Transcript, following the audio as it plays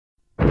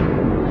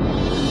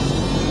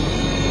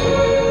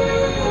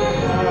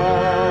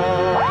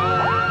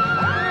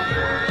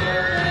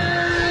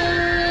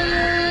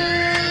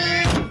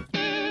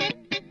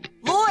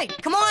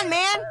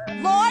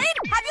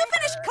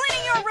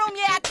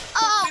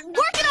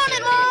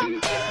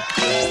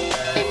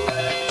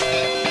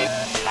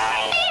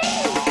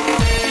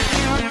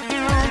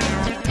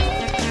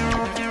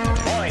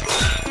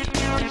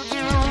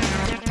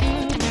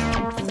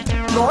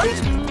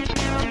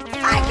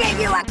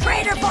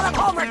you're full of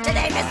homework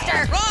today,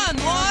 mister. Run,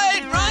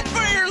 Lloyd! Run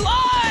for your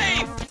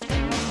life!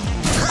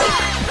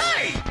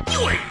 Hey!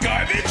 You ain't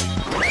garbage!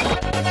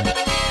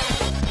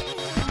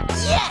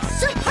 Yes,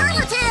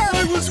 superlative!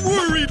 I was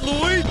worried,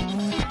 Lloyd!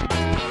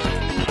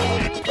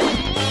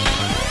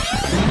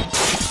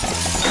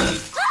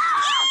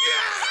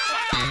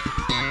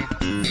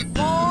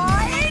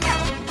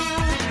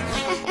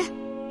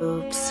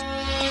 Oops.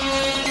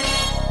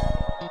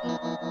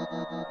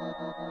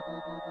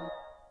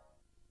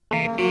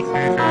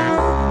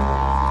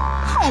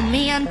 Oh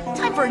man,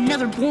 time for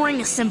another boring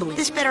assembly.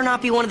 This better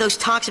not be one of those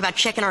talks about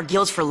checking our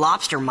gills for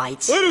lobster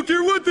mites. I don't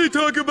care what they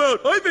talk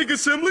about. I think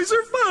assemblies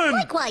are fun.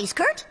 Likewise,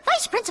 Kurt.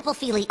 Vice Principal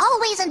Feely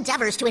always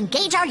endeavors to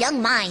engage our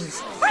young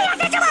minds.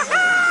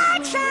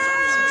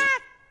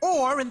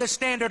 Or, in the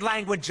standard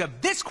language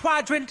of this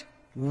quadrant,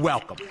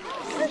 welcome.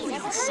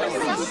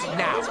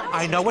 Now,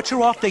 I know what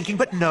you're all thinking,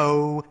 but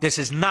no, this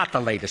is not the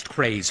latest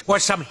craze or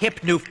some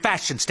hip new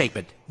fashion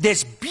statement.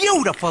 This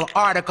beautiful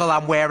article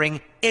I'm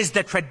wearing is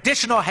the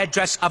traditional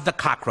headdress of the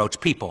cockroach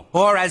people,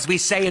 or as we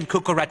say in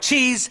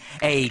Cucarachese,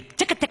 a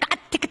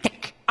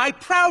ticka-ticka-ticka-tick. I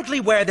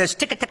proudly wear this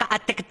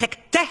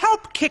ticka-ticka-ticka-tick to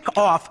help kick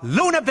off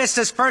Luna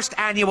Vista's first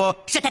annual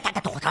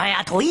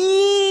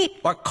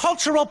or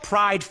Cultural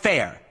Pride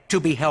Fair, to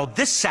be held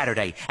this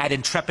Saturday at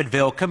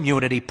Intrepidville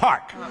Community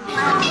Park.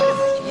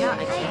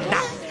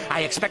 Now,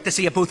 I expect to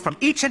see a booth from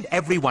each and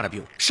every one of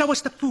you. Show us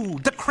the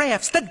food, the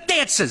crafts, the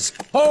dances,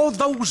 all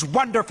those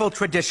wonderful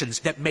traditions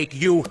that make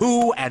you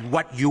who and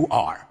what you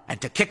are. And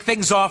to kick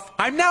things off,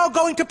 I'm now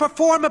going to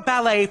perform a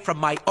ballet from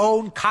my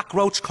own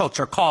cockroach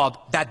culture called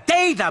The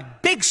Day the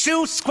Big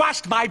Shoe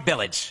Squashed My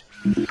Village.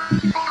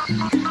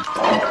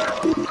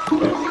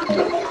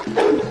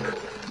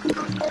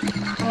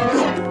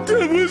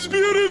 That was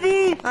beautiful!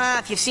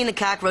 If you've seen the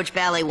cockroach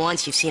ballet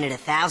once, you've seen it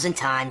 1,000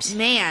 times.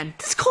 Man,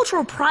 this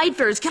cultural pride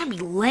fair is gonna be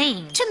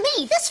lame. To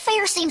me, this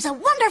fair seems a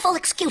wonderful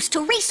excuse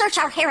to research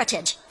our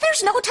heritage.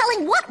 There's no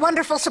telling what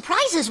wonderful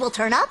surprises will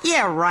turn up.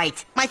 Yeah,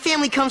 right. My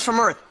family comes from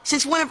Earth.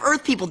 Since when have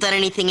Earth people done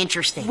anything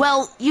interesting?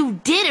 Well, you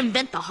did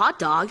invent the hot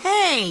dog.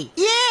 Hey,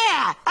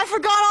 yeah! I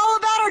forgot all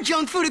about our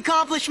junk food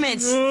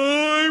accomplishments.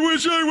 I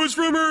wish I was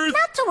from Earth.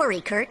 Not to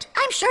worry, Kurt.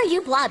 I'm sure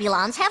you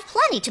Blobulons have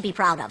plenty to be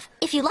proud of.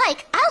 If you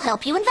like, I'll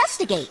help you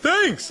investigate.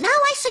 Thanks. Now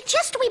I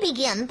suggest we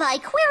begin by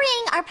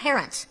querying our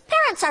parents.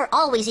 Parents are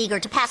always eager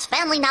to pass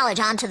family knowledge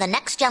on to the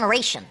next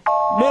generation.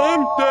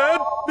 Mom,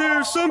 Dad,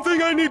 there's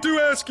something I need to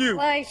ask you.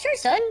 Why, sure,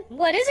 son.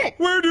 What is it?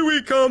 Where do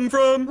we come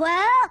from?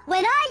 Well,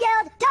 when I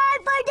yelled,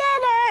 "Time for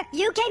dinner,"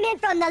 you came in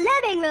from the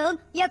living room,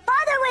 your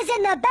father was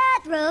in the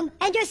bathroom,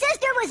 and your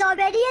sister was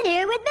already in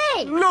here with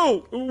me.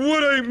 No,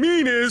 what I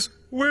mean is,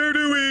 where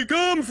do we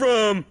come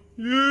from?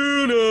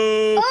 You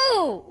know.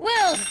 Oh,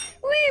 well,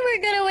 we were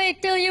gonna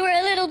wait till you were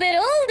a little bit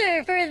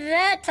older for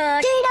that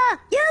talk. Tina,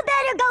 you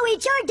better go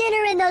eat your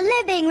dinner in the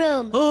living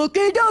room.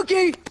 Okie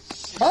dokie.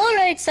 All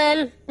right,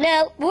 son.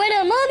 Now, when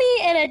a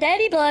mommy and a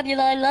daddy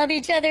Blobulon love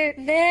each other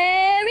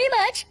very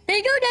much,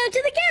 they go down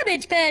to the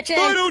cabbage patch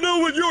I don't know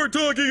what you're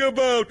talking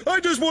about. I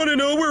just want to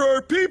know where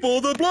our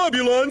people, the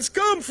Blobulons,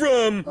 come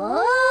from.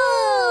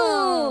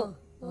 Oh!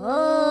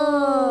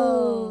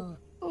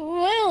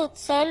 Well,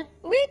 son,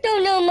 we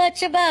don't know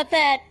much about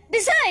that.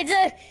 Besides,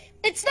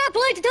 it's not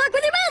polite to talk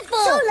with your mouth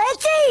full. So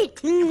let's eat.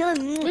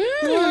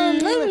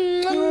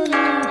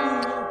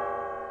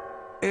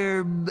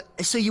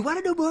 So you want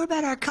to know more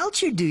about our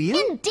culture, do you?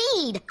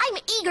 Indeed. I'm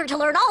eager to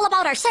learn all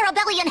about our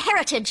cerebellian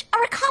heritage,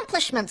 our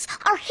accomplishments,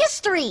 our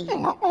history.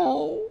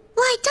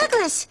 Why,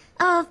 Douglas,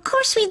 of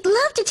course we'd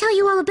love to tell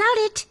you all about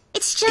it.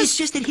 It's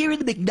just that here in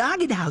the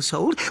McNoggin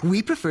household,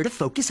 we prefer to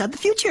focus on the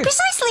future.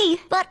 Precisely.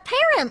 But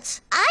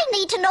parents, I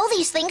need to know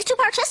these things to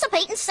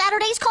participate in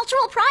Saturday's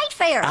Cultural Pride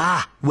Fair.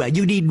 Well,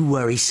 you needn't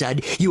worry,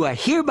 son. You are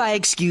hereby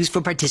excused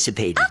from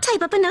participating. I'll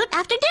type up a note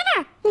after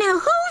dinner. Now,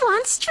 who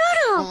wants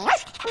strudel?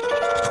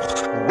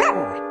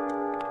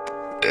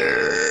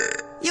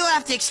 You'll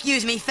have to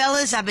excuse me,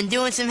 fellas. I've been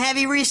doing some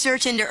heavy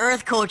research into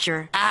Earth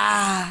culture.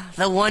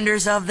 The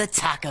wonders of the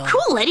taco.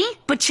 Cool, Eddie.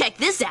 But check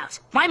this out.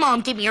 My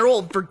mom gave me her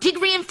old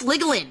Verdigrian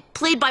Fligelin,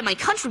 played by my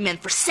countrymen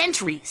for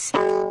centuries.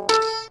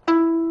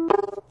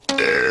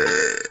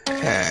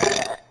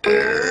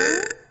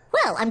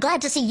 Well, I'm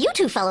glad to see you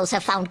two fellows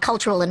have found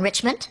cultural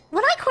enrichment.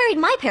 When I queried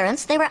my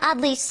parents, they were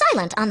oddly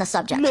silent on the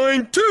subject.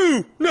 Mine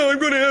too. Now I'm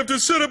going to have to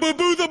set up a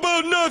booth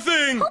about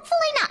nothing.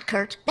 Hopefully not,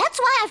 Kurt. That's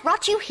why I've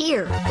brought you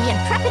here, the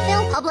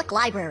Intrepidville Public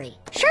Library.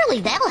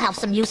 Surely that'll have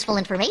some useful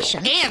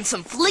information. And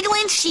some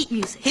Fligelin sheet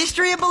music.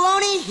 History of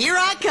baloney, here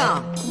I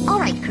come. All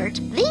right, Kurt.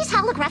 These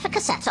holographic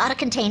cassettes ought to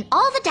contain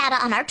all the data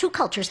on our two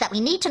cultures that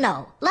we need to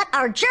know. Let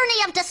our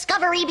journey of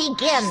discovery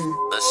begin.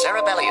 The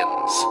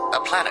Cerebellians, a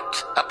planet,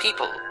 a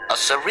people, a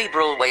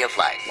cerebral way of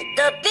life.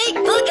 The Big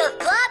Book of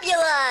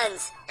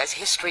Globulons! As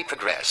history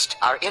progressed,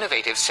 our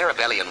innovative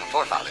cerebellian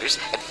forefathers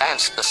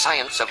advanced the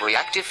science of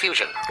reactive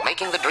fusion,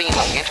 making the dream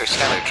of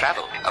interstellar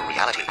travel a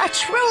reality. A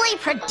truly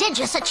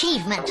prodigious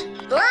achievement.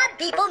 Blob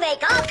people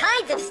make all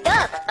kinds of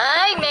stuff.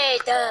 I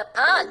made the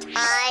pot.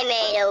 I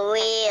made a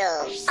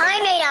wheel. I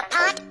made a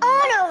pot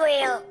on a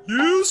wheel.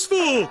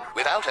 Useful!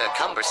 Without a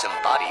cumbersome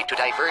body to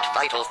divert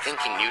vital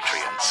thinking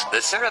nutrients,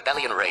 the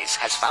cerebellian race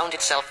has found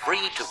itself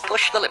free to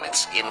push the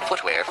limits in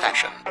footwear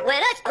fashion.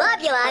 When us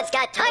Globulons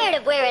got tired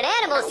of wearing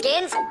animal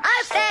skins,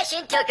 our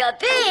fashion took a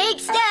big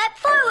step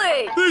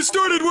forward. They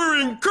started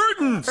wearing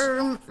curtains!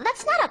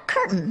 That's not a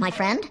curtain, my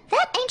friend.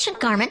 That ancient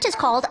garment is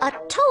called a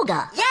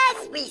toga.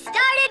 Yes, we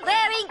started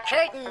wearing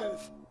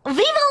curtains.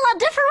 Viva la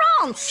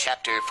différence!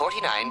 Chapter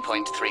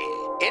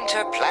 49.3,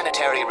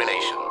 Interplanetary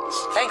Relations.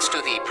 Thanks to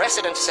the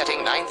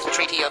precedent-setting Ninth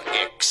Treaty of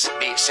Ix,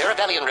 the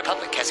Cerebellian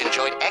Republic has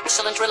enjoyed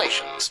excellent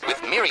relations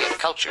with myriad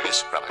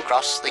cultures from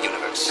across the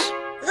universe.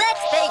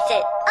 Let's face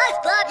it, us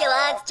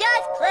Globulons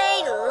just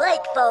plain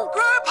like folks.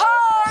 Group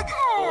hug!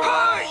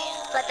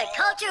 But the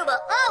culture will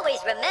always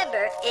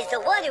remember is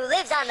the one who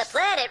lives on the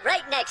planet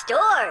right next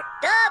door.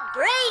 The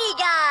Brady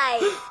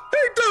guys!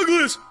 Hey,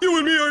 Douglas! You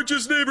and me aren't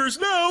just neighbors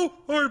now.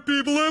 Our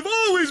people have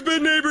always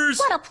been neighbors.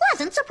 What a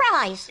pleasant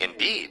surprise.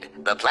 Indeed,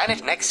 the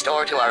planet next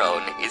door to our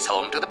own is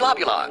home to the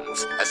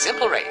Globulons, a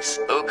simple race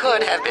who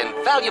could have been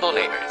valuable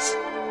neighbors.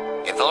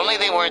 If only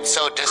they weren't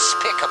so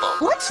despicable.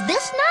 What's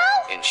this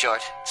now? In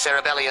short,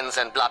 Cerebellians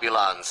and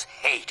Globulons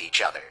hate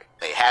each other.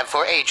 They have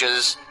for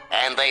ages,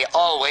 and they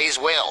always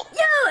will.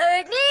 You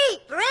heard me!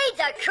 Brains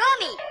are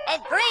crummy,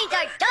 and brains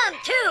are dumb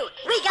too.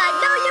 We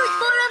got no use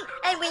for them,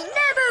 and we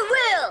never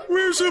will.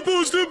 We're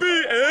supposed to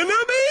be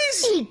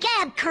enemies?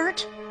 Egad,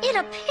 Kurt. It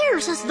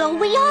appears as though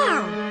we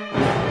are.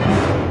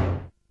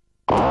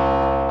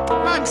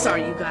 I'm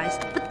sorry, you guys,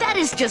 but that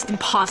is just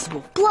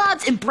impossible.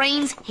 Blobs and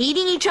brains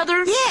hating each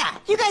other? Yeah,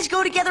 you guys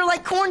go together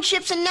like corn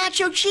chips and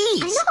nacho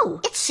cheese. I know.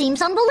 It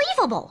seems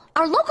unbelievable.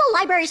 Our local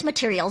library's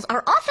materials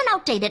are often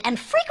outdated and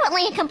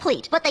frequently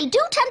incomplete, but they do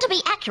tend to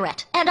be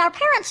accurate. And our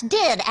parents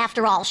did,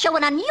 after all, show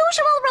an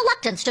unusual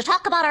reluctance to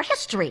talk about our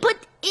history.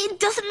 But it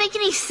doesn't make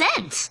any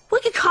sense.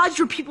 What could cause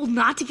your people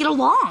not to get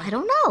along? I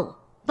don't know.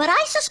 But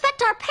I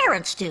suspect our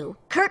parents do.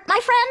 Kurt, my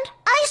friend,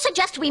 I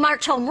suggest we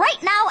march home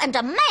right now and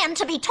demand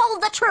to be told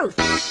the truth.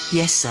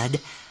 Yes, son.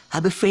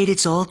 I'm afraid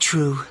it's all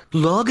true.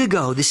 Long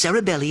ago, the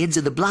Cerebellians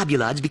and the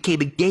Globulons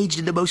became engaged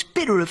in the most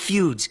bitter of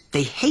feuds.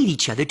 They hate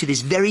each other to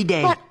this very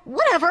day. But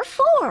whatever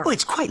for? Oh,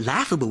 it's quite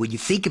laughable when you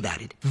think about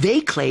it.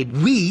 They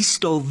claim we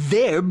stole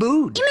their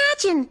moon.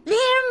 Imagine their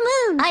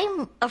moon.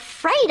 I'm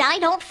afraid I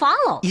don't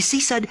follow. You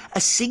see, son,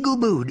 a single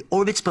moon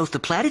orbits both the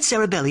planet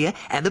Cerebellia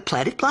and the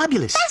planet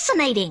Globulus.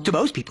 Fascinating. To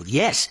most people,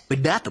 yes,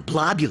 but not the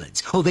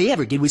Globulans. All they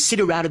ever did was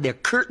sit around in their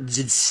curtains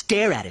and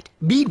stare at it.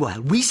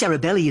 Meanwhile, we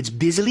Cerebellians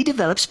busily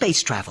developed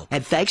space travel.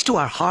 And thanks to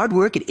our hard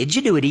work and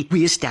ingenuity,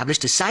 we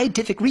established a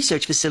scientific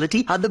research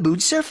facility on the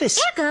moon's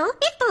surface. Ergo,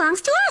 it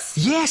belongs to us.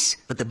 Yes,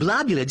 but the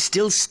Globulans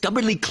still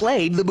stubbornly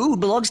claim the moon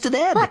belongs to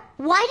them. But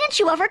why didn't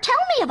you ever tell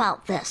me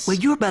about this? Well,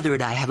 your mother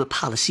and I have a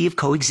policy of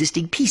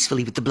coexisting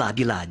peacefully with the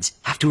Globulons.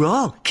 After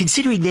all,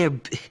 considering their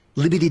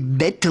limited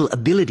mental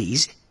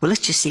abilities, well,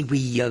 let's just say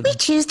we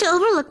choose to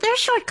overlook their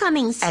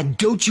shortcomings. And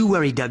don't you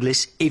worry,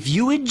 Douglas. If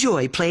you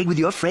enjoy playing with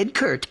your friend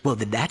Kurt, well,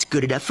 then that's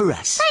good enough for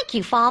us. Thank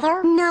you,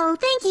 Father. No,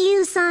 thank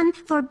you, son,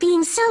 for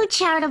being so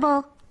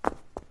charitable.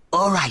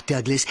 All right,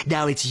 Douglas.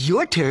 Now it's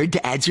your turn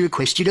to answer a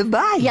question of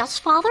mine. Yes,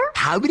 Father?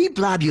 How many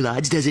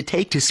Globulons does it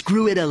take to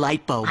screw in a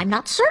light bulb? I'm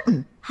not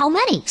certain. How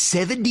many?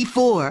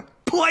 74.5.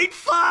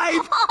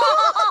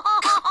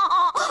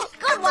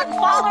 Good one,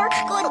 Father.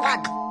 Good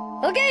one.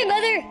 Okay,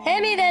 Mother,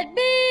 hand me that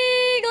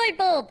big light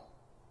bulb.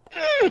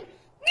 Yay!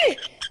 Did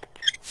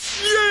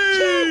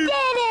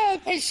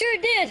it! I sure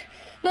did.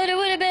 But it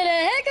would have been a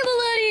heck of a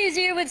lot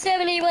easier with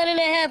 71 and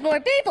a half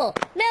more people.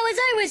 Now, as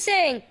I was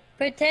saying,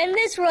 pretend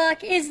this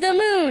rock is the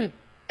moon.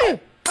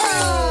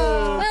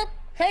 Well,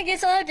 I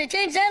guess I'll have to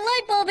change that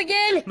light bulb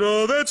again.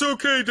 No, that's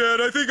okay, Dad.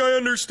 I think I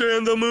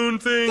understand the moon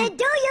thing.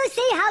 Do you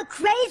see how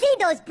crazy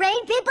those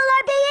brain people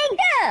are being?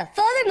 Yeah,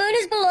 Father Moon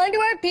has belonged to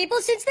our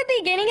people since the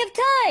beginning of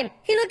time.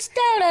 He looks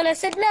down on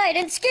us at night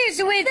and scares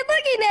away the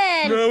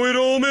boogeyman. Now it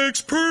all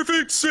makes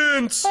perfect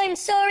sense. I'm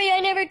sorry I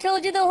never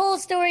told you the whole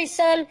story,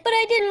 son, but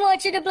I didn't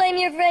want you to blame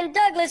your friend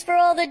Douglas for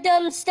all the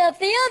dumb stuff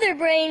the other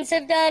brains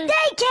have done.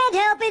 They can't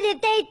help it if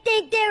they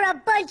think they're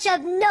a bunch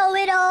of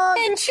know-it-alls.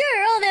 And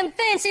sure, all them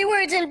fancy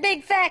words and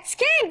big facts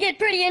can get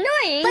pretty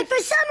annoying. But for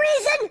some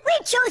reason,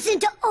 we've chosen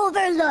to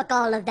overlook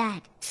all of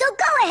that. So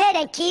go ahead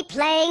and keep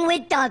playing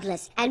with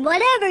Douglas. And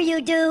whatever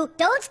you do,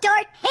 don't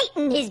start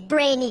hating his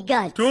brainy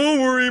guts.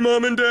 Don't worry,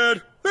 Mom and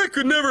Dad. That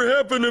could never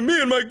happen to me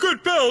and my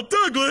good pal,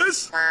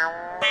 Douglas.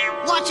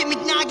 Watch it,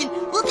 McNoggin.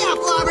 Look out,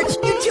 Flobberts.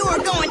 You two are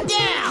going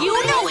down. You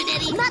know it,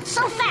 Eddie. Not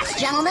so fast,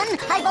 gentlemen.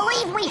 I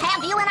believe we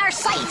have you in our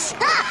sights.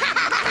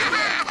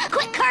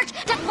 Quick, Kurt,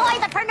 deploy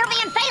the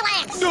Pernubian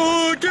phalanx.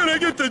 Oh, can I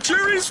get the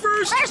cherries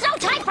first? There's no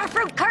time for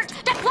fruit, Kurt.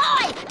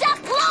 Deploy!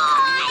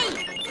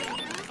 Deploy!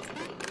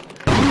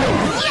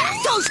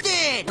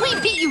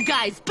 beat you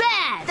guys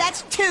bad!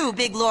 That's 2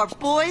 big lorps,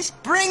 boys.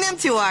 Bring them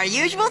to our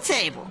usual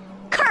table.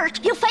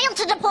 Kurt, you failed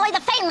to deploy the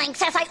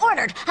phalanx as I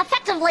ordered,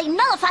 effectively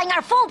nullifying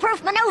our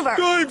foolproof maneuver.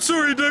 I'm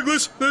sorry,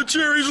 Douglas. The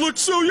cherries looked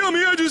so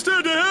yummy, I just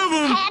had to have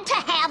them. Had to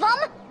have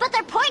them? But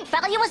their point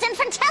value was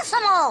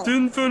infinitesimal.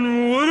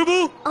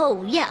 Infinitable?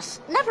 Oh,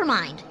 yes. Never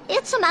mind.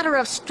 It's a matter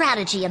of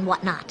strategy and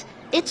whatnot.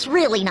 It's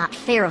really not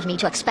fair of me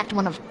to expect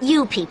one of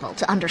you people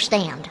to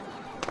understand.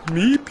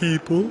 Me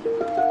people?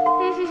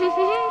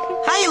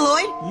 Hiya,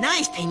 Lloyd.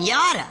 Nice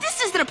pinata.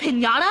 This isn't a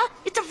pinata.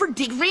 It's a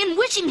verdigrian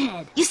wishing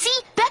head. You see,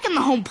 back on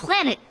the home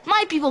planet,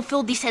 my people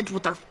filled these heads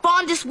with their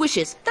fondest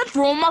wishes, then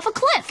throw them off a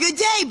cliff. Good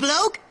day,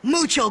 bloke.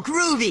 Mucho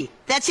groovy.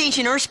 That's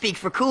ancient Earth speak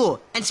for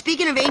cool. And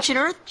speaking of ancient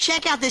Earth,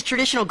 check out this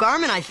traditional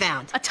garment I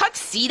found. A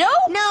tuxedo?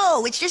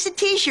 No, it's just a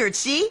t-shirt,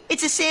 see?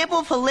 It's a sample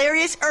of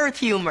hilarious Earth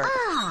humor.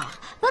 Ah,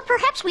 but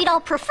perhaps we'd all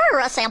prefer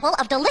a sample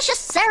of delicious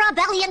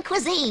cerebellian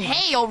cuisine.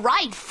 Hey,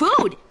 alright,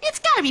 food. It's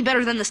gotta be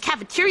better than this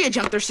cafeteria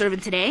junk they're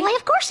serving today. Why,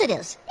 of course it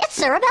is. It's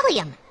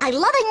cerebellian. I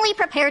lovingly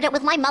prepared it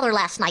with my mother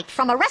last night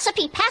from a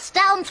recipe passed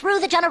down through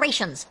the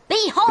generations.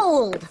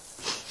 Behold!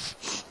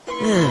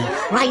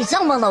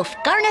 Rhizoma loaf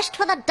garnished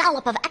with a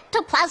dollop of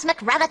ectoplasmic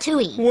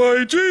ratatouille.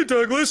 Why, gee,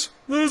 Douglas,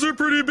 those are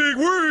pretty big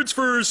words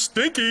for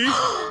stinky.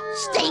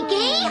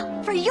 Stinky?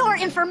 For your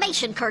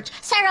information, Kurt,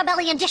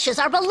 cerebellian dishes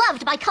are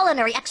beloved by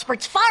culinary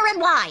experts far and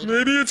wide.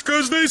 Maybe it's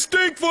 'cause they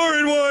stink far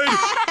and wide.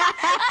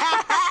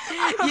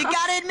 You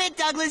gotta admit,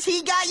 Douglas,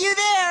 he got you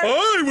there.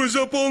 I was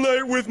up all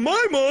night with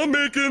my mom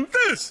making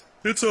this.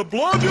 It's a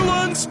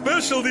Blobulon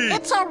specialty.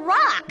 It's a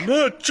rock.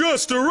 Not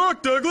just a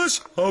rock, Douglas.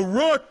 A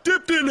rock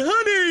dipped in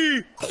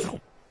honey.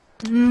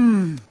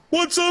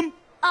 Want some?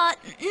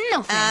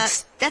 No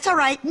thanks. That's all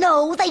right.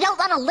 No, they don't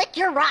want to lick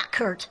your rock,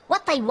 Kurt.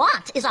 What they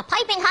want is a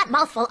piping hot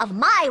mouthful of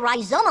my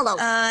rhizoma loaf.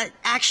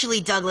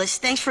 Actually, Douglas,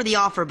 thanks for the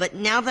offer, but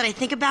now that I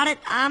think about it,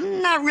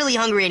 I'm not really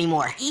hungry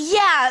anymore.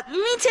 Yeah,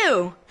 me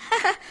too.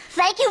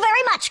 Thank you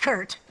very much,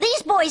 Kurt.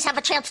 These boys have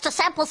a chance to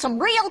sample some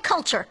real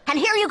culture, and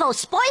here you go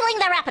spoiling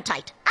their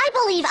appetite. I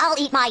believe I'll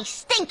eat my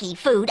stinky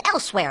food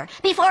elsewhere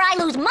before I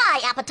lose my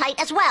appetite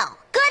as well.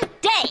 Good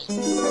day.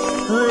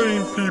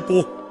 Brain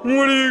people,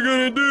 what are you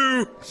gonna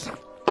do?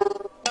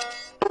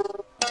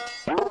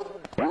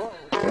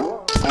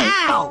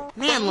 Ow!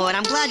 Man, Lloyd,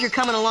 I'm glad you're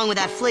coming along with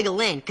that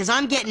fligolin, because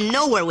I'm getting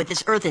nowhere with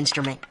this Earth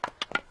instrument.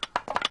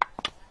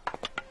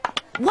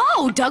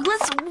 Whoa,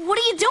 Douglas, what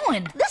are you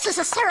doing? This is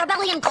a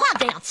cerebellian clod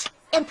dance.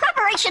 In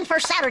preparation for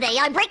Saturday,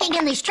 I'm breaking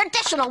in these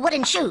traditional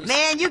wooden shoes.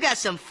 Man, you got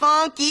some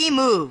funky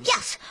moves.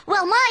 Yes.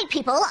 Well, my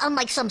people,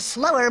 unlike some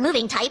slower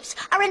moving types,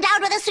 are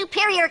endowed with a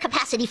superior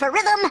capacity for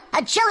rhythm,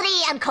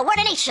 agility, and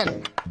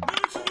coordination.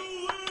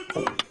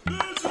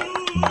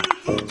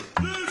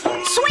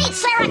 Sweet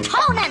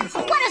serotonin!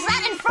 What is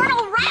that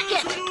infernal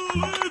racket?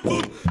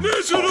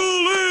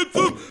 National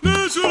anthem!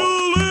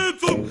 National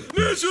anthem!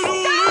 National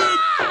anthem!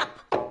 Stop!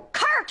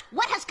 Kurt,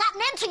 what has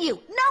gotten into you?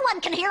 No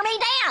one can hear me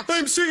dance.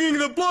 I'm singing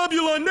the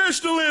Blobulon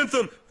national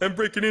anthem. I'm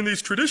breaking in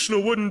these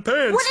traditional wooden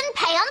pants. Wooden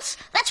pants?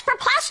 That's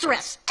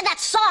preposterous. And that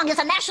song is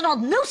a national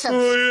nuisance.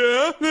 Oh,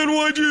 yeah? Then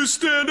why'd you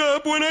stand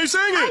up when I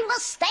sang I it?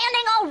 was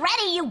standing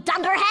already, you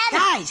dunderhead.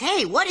 Guys,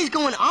 hey, what is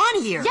going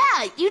on here?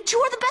 Yeah, you two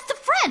are the best of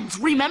friends,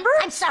 remember?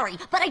 I'm sorry,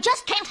 but I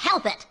just can't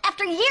help it.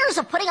 After years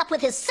of putting up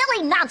with his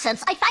silly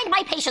nonsense, I find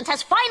my patience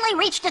has finally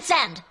reached its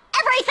end.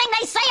 Everything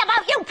they say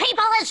about you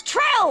people is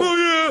true! Oh,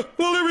 yeah?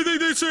 Well, everything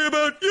they say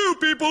about you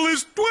people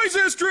is twice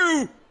as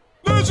true.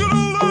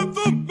 National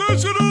anthem!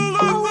 National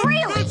anthem! Oh,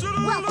 really?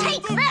 National Well,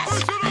 take anthem,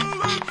 this.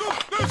 National anthem!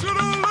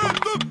 National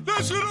anthem!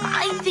 National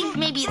I think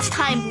maybe it's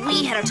time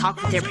we had a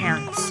talk with their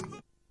parents.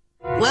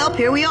 Well,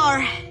 here we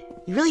are.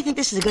 You really think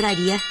this is a good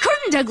idea? Kurt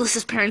and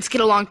Douglas's parents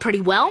get along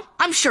pretty well.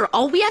 I'm sure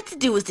all we have to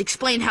do is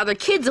explain how their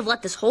kids have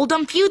let this whole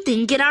dumb feud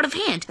thing get out of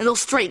hand, and they'll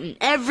straighten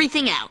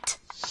everything out.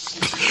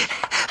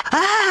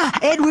 Ah,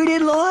 Edward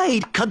and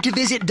Lloyd. Come to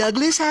visit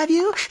Douglas, have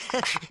you?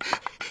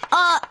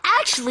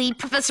 Actually,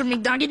 Professor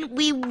McDongan,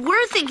 we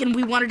were thinking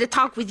we wanted to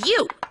talk with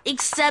you.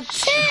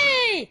 Except...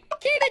 Hey!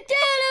 Keep it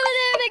down over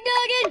there,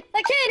 McNuggin!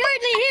 I can't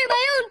hardly hear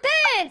my own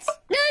pants!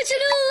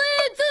 National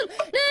anthem!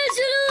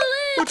 National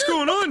anthem! What's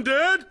going on,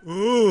 Dad?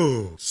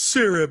 Oh,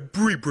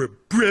 cerebrebra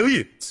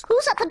brilliant.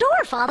 Who's at the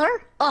door,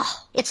 Father?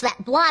 Oh, it's that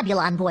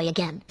Blobulon boy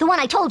again. The one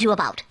I told you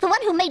about. The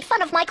one who made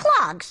fun of my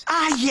clogs.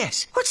 Ah,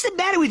 yes. What's the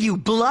matter with you,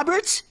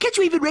 blubberts? Can't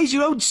you even raise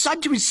your own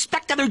son to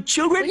respect other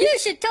children? Well, you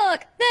should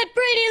talk. That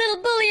Brady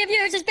little bully of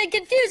yours has been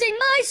confusing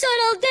my son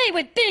all day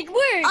with big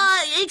words.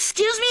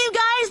 Excuse me, you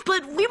guys,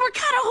 but we were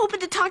kind of hoping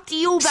to talk to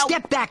you about...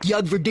 Step back,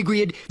 young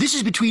Verdigrian. This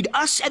is between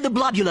us and the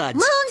Blobulons.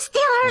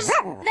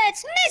 Moonstealers!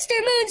 That's Mr.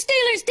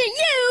 Moonstealers to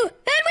you,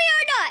 and we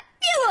are not.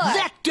 You are.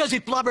 That does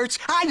it, blubberts.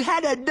 I've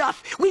had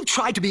enough. We've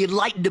tried to be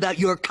enlightened about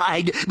your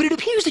kind, but it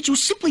appears that you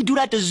simply do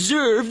not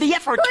deserve the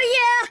effort.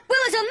 Oh, yeah? Well,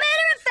 as a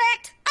matter of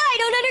fact, I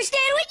don't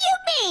understand what you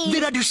mean.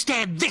 Then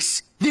understand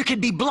this. There can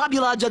be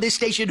Blobulons on this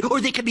station,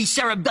 or they can be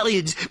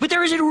cerebellians, but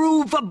there isn't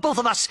room for both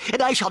of us, and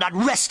I shall not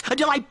rest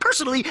until I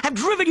personally have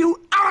driven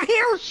you out of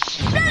here.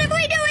 Not if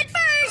we do it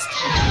first.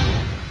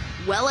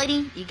 Well,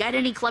 Eddie, you got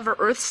any clever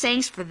Earth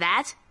sayings for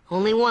that?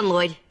 Only one,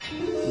 Lloyd.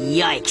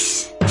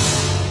 Yikes.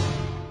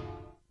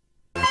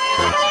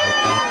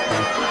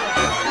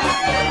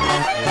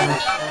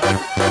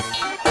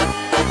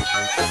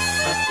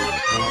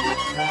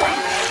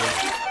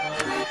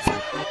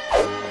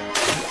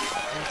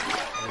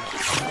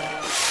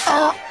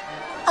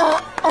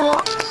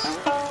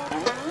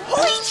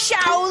 Hoi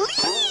Chao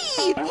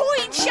Li!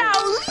 Hoi Chao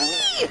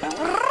Li!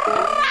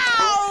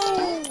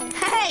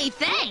 Hey,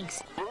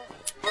 thanks!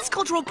 This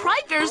cultural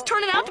pride fair is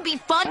turning out to be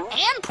fun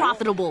and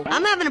profitable.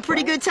 I'm having a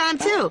pretty good time,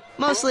 too.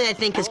 Mostly, I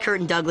think, because Kurt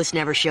and Douglas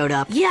never showed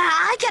up. Yeah,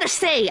 I gotta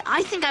say,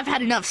 I think I've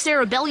had enough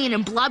Cerebellian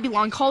and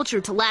Blobulon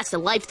culture to last a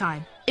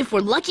lifetime. If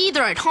we're lucky,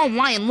 they're at home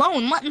lying low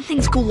and letting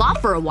things cool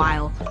off for a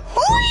while.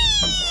 Hoi!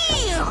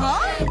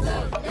 Huh?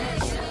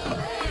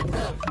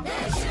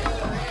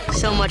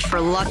 So much for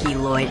lucky,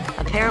 Lloyd.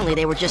 Apparently,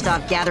 they were just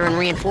off gathering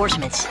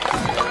reinforcements.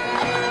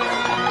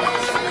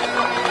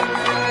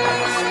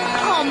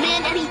 Oh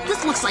man, Eddie,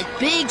 this looks like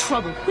big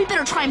trouble. We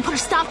better try and put a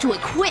stop to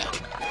it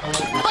quick.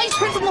 Vice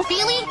Principal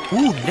Feely?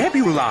 Ooh,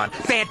 Nebulon.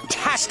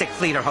 Fantastic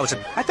Fleederhosen.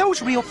 Are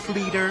those real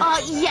Fleeder?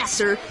 Yes,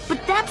 sir.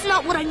 But that's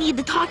not what I need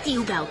to talk to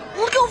you about.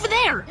 Look over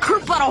there.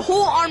 Kurt brought a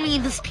whole army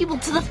of his people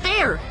to the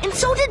fair. And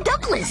so did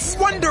Douglas.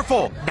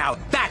 Wonderful! Now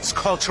that's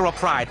cultural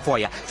pride for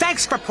you.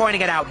 Thanks for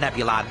pointing it out,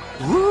 Nebulon.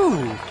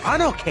 Ooh,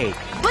 funnel cake.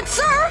 But,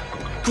 sir...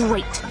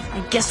 Great.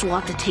 I guess we'll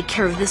have to take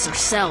care of this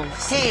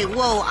ourselves. Hey,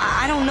 whoa,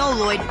 I don't know,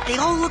 Lloyd. They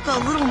all look a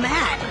little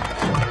mad.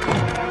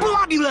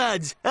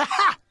 Blobulons!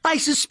 Aha! I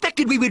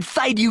suspected we would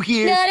find you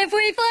here. Not if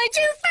we find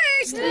you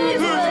first!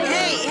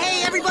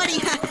 Hey, everybody!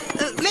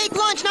 Make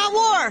lunch, not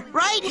war,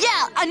 right?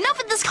 Yeah, enough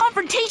of this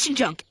confrontation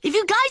junk. If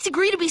you guys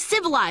agree to be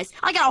civilized,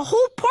 I got a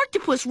whole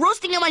porcupus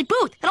roasting in my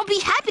booth, and I'll be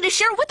happy to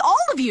share it with all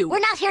of you. We're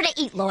not here to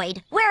eat,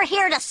 Lloyd. We're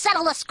here to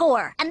settle a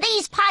score. And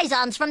these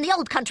Pisons from the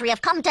old country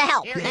have come to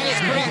help.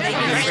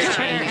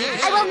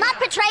 I will not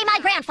betray my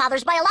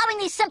grandfathers by allowing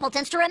these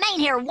simpletons to remain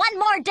here one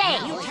more day.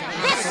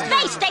 This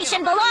space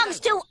station belongs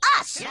to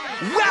us.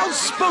 Well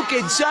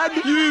spoken, son.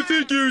 You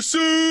think you're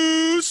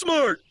so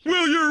smart.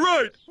 Well, you're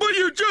right, but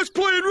you're just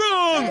plain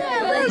wrong.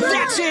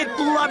 That's it,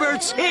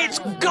 Blubberts. It's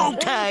go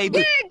time.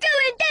 You're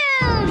going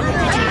down!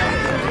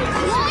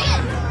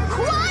 Quiet!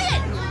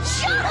 Quiet!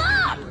 Shut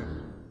up!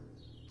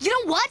 You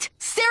know what?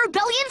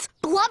 Cerebellians,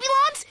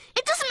 Blobulons,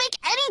 it doesn't make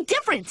any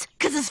difference.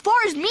 Because as far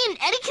as me and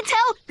Eddie can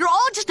tell, you're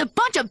all just a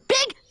bunch of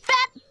big,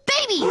 fat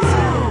babies.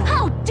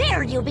 How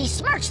dare you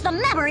besmirch the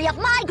memory of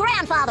my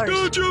grandfathers?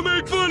 Don't you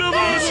make fun of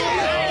us!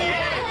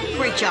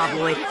 Great job,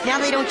 Lloyd. Now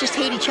they don't just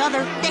hate each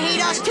other, they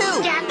hate us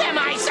too! Get them,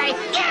 I say!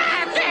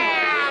 Get them!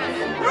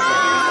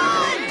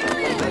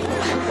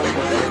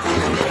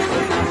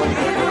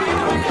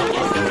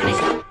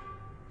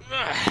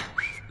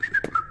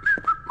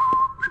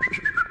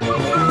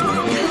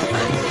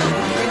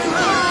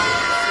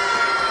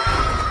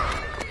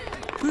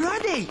 Where are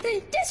they? They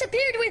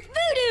disappeared with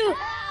voodoo!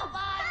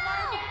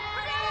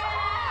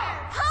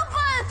 Help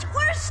us!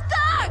 We're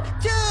stuck!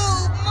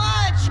 Too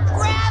much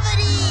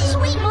gravity!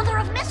 Sweet mother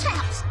of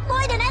mishaps!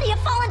 Lloyd and Eddie have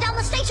fallen down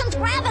the station's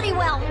gravity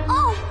well.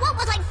 Oh, what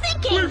was I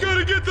thinking? We've got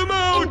to get them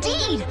out!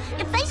 Indeed!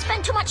 If they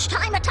spend too much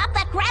time atop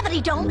that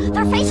gravity dome,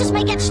 their faces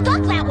may get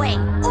stuck that way.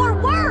 Or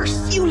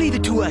worse! You leave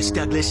it to us,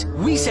 Douglas.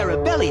 We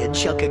Cerebellians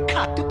shall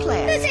concoct a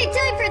plan. This ain't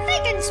time for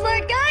thinking,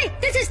 smart guy!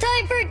 This is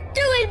time for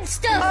doing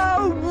stuff!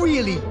 Oh,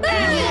 really?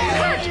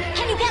 Kurt,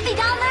 can you get me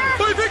down there?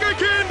 I think I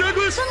can,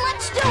 Douglas! Then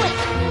let's do it!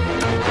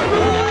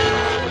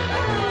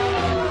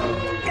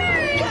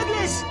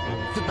 Douglas!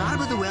 The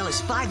bottom of the well is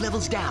 5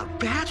 levels down.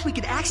 Perhaps we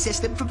can access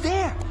them from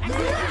there.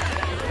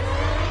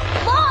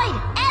 Lloyd!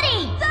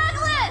 Eddie!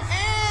 Douglas!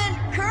 And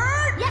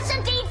Kurt? Yes,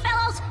 indeed,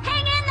 fellows!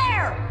 Hang in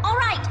there! All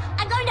right,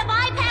 I'm going to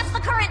bypass the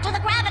current to the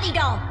gravity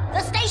dome.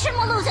 The station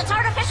will lose its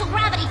artificial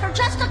gravity for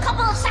just a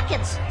couple of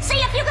seconds. See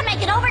if you can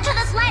make it over to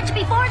this ledge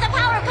before the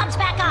power comes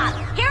back on.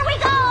 Here we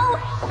go!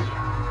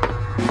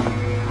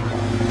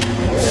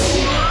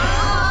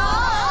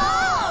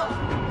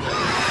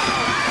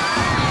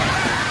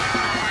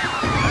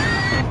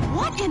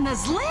 What in the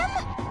Zlim?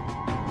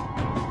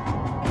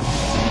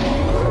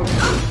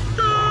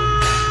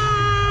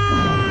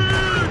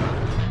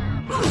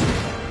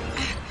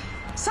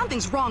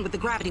 Something's wrong with the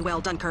gravity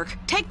well, Dunkirk.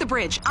 Take the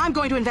bridge. I'm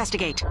going to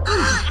investigate.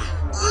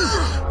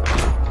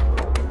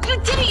 You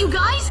did it, you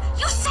guys!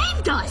 You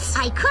saved us!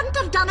 I couldn't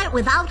have done it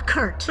without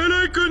Kurt. And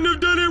I couldn't have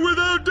done it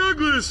without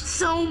Douglas!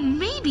 So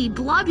maybe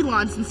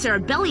Blobulons and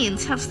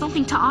Cerebellians have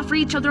something to offer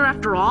each other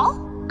after all?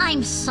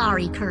 I'm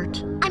sorry,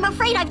 Kurt. I'm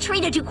afraid I've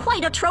treated you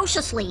quite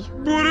atrociously.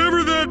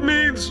 Whatever that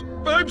means.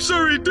 I'm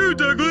sorry too,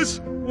 Douglas.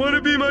 Want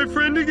to be my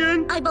friend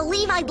again? I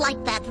believe I'd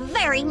like that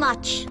very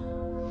much.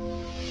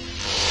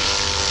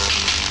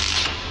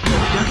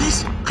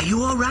 Douglas, are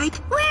you all right?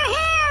 We're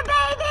here,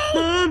 baby!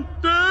 Mom?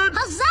 Dad?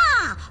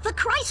 Huzzah! The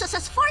crisis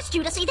has forced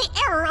you to see the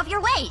error of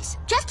your ways.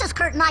 Just as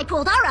Kurt and I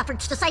pooled our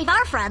efforts to save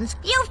our friends,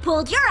 you've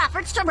pooled your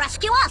efforts to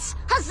rescue us.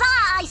 Huzzah,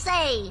 I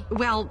say!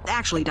 Well,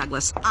 actually,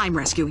 Douglas, I'm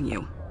rescuing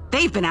you.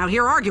 They've been out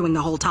here arguing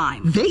the whole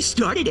time. They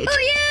started it. Oh,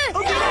 yeah!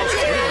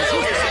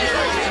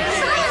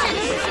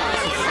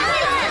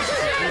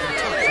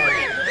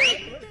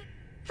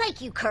 Thank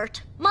you,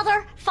 Kurt.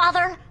 Mother,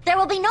 Father, there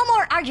will be no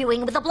more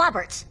arguing with the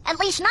Blobberts. At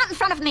least not in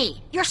front of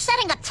me. You're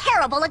setting a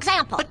terrible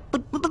example.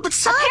 But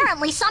son...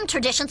 Apparently, some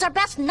traditions are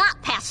best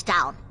not passed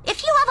down.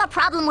 If you have a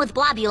problem with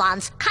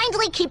Blobulons,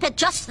 kindly keep it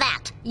just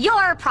that.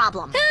 Your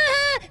problem. Do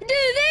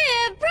they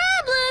have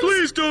problems?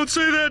 Please don't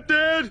say that,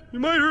 Dad. You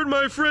might hurt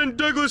my friend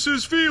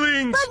Douglas's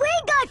feelings. But we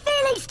got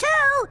feelings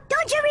too!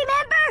 Don't you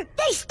remember?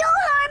 They stole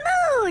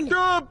our moon!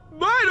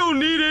 I don't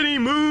need any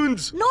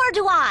moons. Nor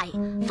do I.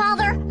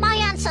 Father, my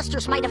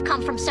ancestors might have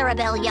come from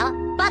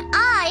Cerebelia, but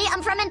I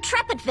am from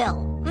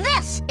Intrepidville.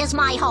 This is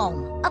my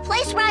home. A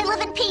place where I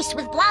live in peace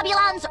with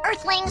Blobulons,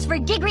 Earthlings,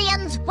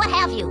 Verdigrians, what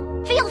have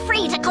you. Feel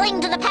free to cling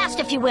to the past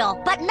if you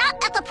will, but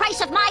not at the price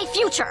of my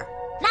future.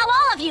 Now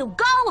all of you,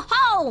 go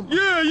home!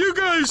 Yeah, you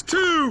guys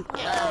too!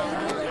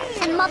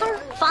 And Mother,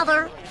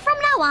 Father, from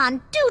now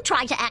on, do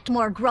try to act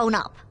more grown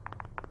up.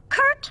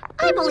 Kurt,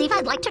 I believe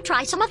I'd like to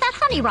try some of that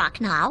honey rock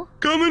now.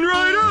 Coming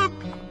right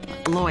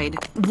up! Lloyd,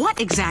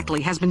 what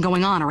exactly has been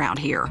going on around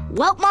here?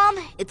 Well, Mom,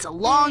 it's a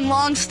long,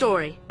 long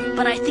story,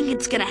 but I think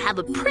it's gonna have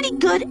a pretty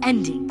good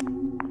ending.